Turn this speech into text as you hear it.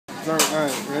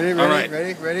Alright,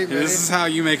 ready? This is how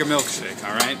you make a milkshake,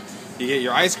 alright? You get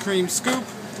your ice cream scoop,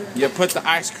 you put the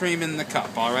ice cream in the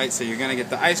cup, alright? So you're going to get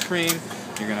the ice cream,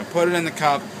 you're going to put it in the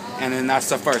cup, and then that's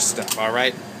the first step,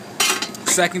 alright?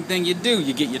 Second thing you do,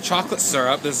 you get your chocolate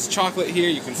syrup. This is chocolate here,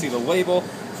 you can see the label,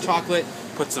 chocolate,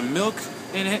 put some milk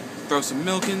in it, throw some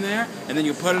milk in there, and then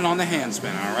you put it on the hand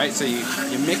spin, alright? So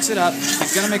you mix it up.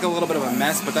 It's going to make a little bit of a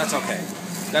mess, but that's okay.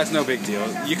 That's no big deal.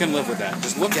 You can live with that.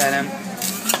 Just look at him.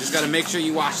 You just got to make sure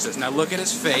you watch this. Now look at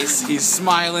his face. He's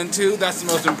smiling too. That's the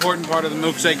most important part of the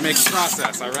milkshake making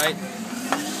process, alright?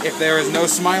 If there is no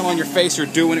smile on your face, you're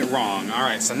doing it wrong.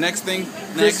 Alright, so next you're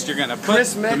going to put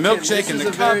the milkshake in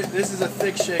the cup. This is a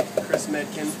thick shake, Chris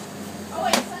Metkin.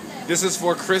 This is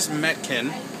for Chris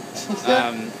Metkin.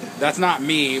 That's not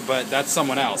me, but that's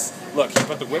someone else. Look, he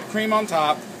put the whipped cream on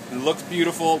top. It looks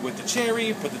beautiful with the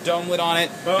cherry, put the dome lid on it,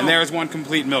 and there's one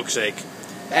complete milkshake.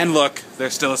 And look,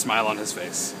 there's still a smile on his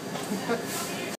face.